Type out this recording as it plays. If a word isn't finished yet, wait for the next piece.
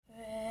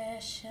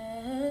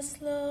Precious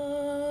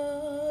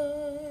Lord,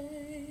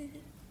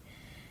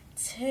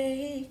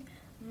 take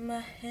my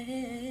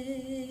hand.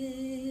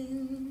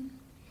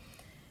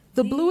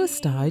 The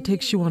Bluest Eye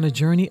takes you on a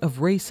journey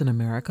of race in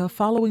America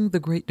following the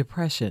Great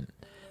Depression.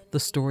 The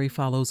story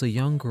follows a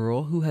young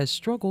girl who has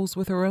struggles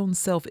with her own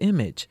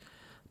self-image.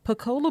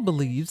 Pecola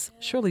believes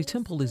Shirley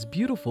Temple is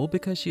beautiful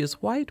because she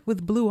is white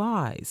with blue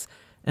eyes,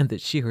 and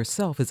that she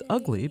herself is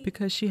ugly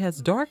because she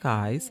has dark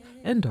eyes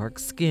and dark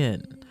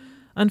skin.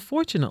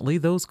 Unfortunately,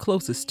 those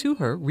closest to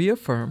her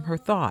reaffirm her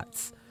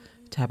thoughts.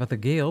 Tabitha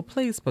Gale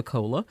plays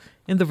Pecola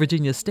in the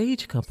Virginia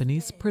Stage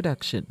Company's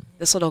production.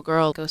 This little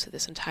girl goes through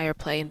this entire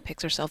play and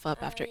picks herself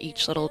up after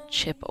each little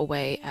chip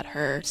away at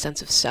her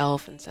sense of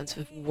self and sense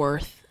of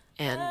worth.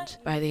 And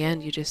by the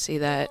end, you just see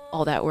that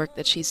all that work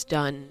that she's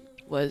done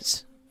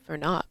was for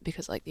naught,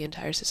 because like the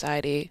entire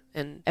society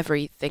and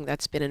everything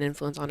that's been an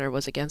influence on her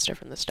was against her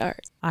from the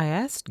start. I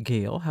asked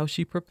Gale how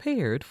she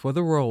prepared for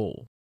the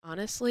role.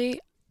 Honestly,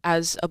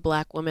 as a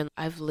Black woman,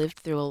 I've lived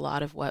through a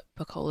lot of what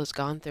Pecola's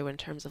gone through in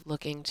terms of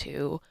looking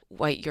to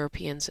white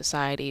European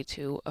society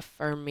to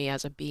affirm me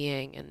as a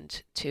being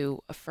and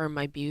to affirm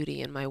my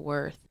beauty and my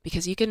worth.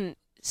 Because you can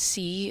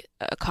see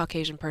a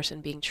Caucasian person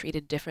being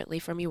treated differently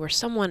from you, or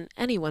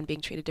anyone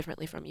being treated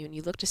differently from you, and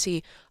you look to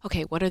see,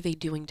 okay, what are they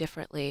doing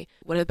differently?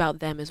 What about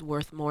them is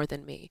worth more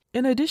than me?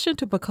 In addition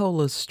to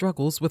Pecola's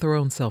struggles with her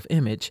own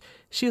self-image,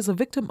 she is a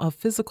victim of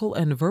physical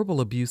and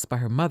verbal abuse by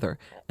her mother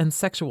and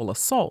sexual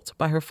assault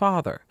by her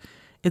father.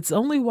 It's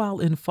only while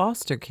in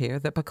foster care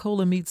that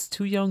Pecola meets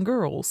two young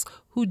girls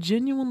who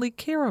genuinely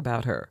care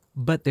about her,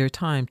 but their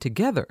time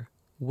together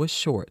was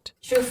short.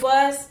 Truth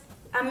was,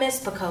 I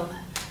missed Pecola.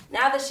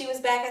 Now that she was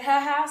back at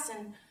her house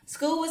and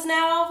school was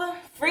now over,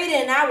 Frida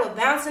and I were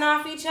bouncing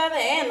off each other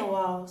and the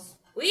walls.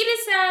 We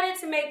decided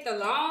to make the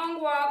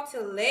long walk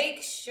to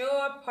Lake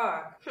Shore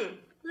Park.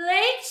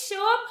 Lake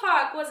Shore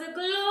Park was a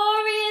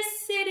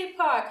glorious city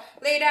park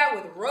laid out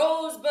with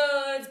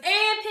rosebuds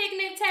and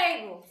picnic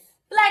tables.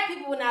 Black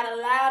people were not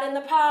allowed in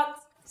the parks,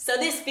 so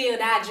this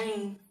fueled our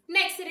dream.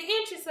 Next to the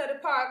entrance of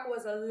the park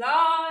was a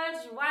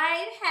large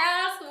white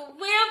house with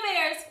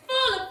wheelbarrows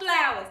full of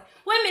flowers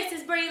where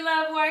Mrs.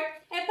 Breedlove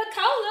worked, and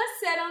Pecola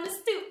sat on the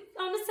stoop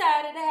on the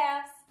side of the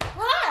house.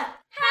 Hi!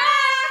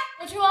 Hi!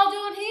 What you all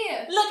doing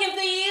here? Looking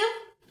for you.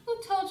 Who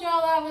told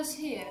y'all I was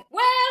here?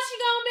 Where else she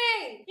gonna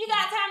be? You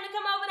got time to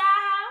come over to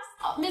our house?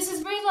 Oh,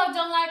 Mrs. Breedlove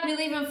don't like me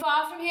leaving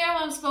far from here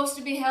when I'm supposed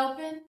to be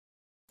helping.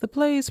 The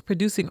play's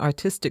producing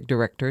artistic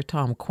director,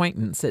 Tom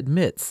Quaintance,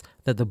 admits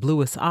that The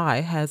Bluest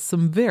Eye has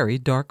some very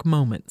dark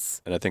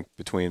moments. And I think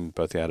between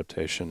both the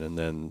adaptation and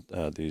then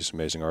these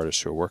amazing artists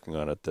who are working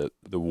on it,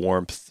 the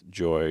warmth,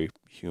 joy,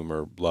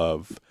 humor,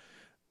 love,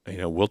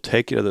 we'll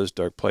take you to those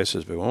dark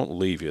places, but we won't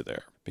leave you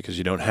there because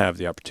you don't have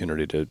the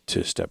opportunity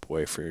to step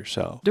away for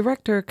yourself.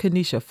 Director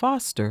Kenesha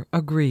Foster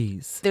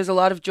agrees. There's a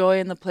lot of joy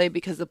in the play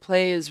because the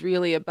play is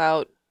really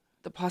about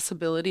the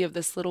possibility of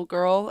this little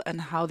girl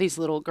and how these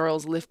little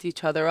girls lift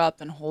each other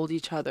up and hold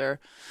each other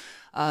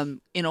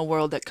in a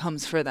world that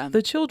comes for them.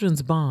 The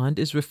children's bond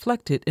is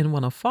reflected in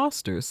one of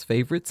Foster's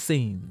favorite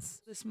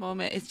scenes. This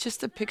moment, it's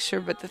just a picture,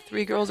 but the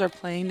three girls are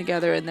playing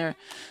together and they're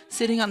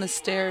sitting on the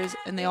stairs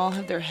and they all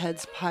have their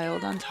heads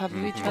piled on top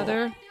of each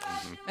other.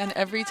 And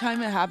every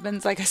time it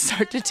happens, I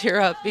start to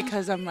tear up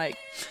because I'm like,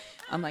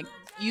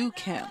 you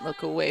can't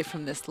look away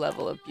from this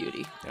level of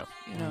beauty.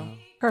 Yeah.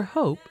 Her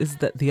hope is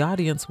that the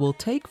audience will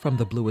take from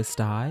The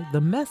Bluest Eye the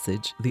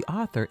message the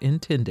author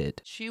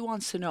intended. She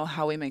wants to know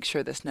how we make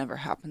sure this never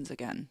happens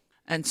again.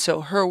 And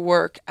so her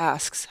work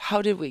asks,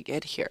 how did we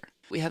get here?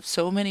 We have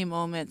so many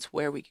moments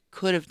where we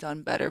could have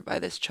done better by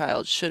this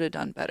child, should have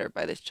done better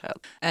by this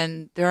child.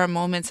 And there are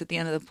moments at the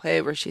end of the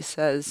play where she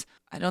says,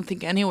 I don't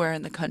think anywhere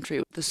in the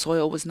country the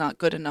soil was not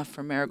good enough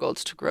for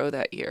marigolds to grow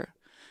that year.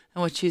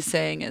 And what she's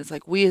saying is,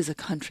 we as a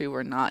country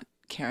were not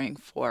caring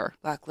for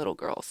Black little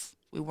girls.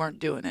 We weren't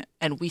doing it.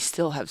 And we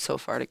still have so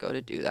far to go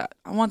to do that.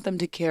 I want them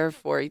to care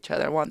for each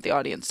other. I want the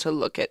audience to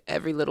look at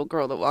every little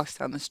girl that walks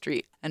down the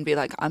street and be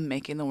like, I'm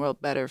making the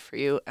world better for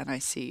you, and I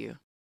see you.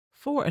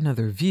 For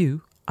Another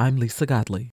View, I'm Lisa Godley.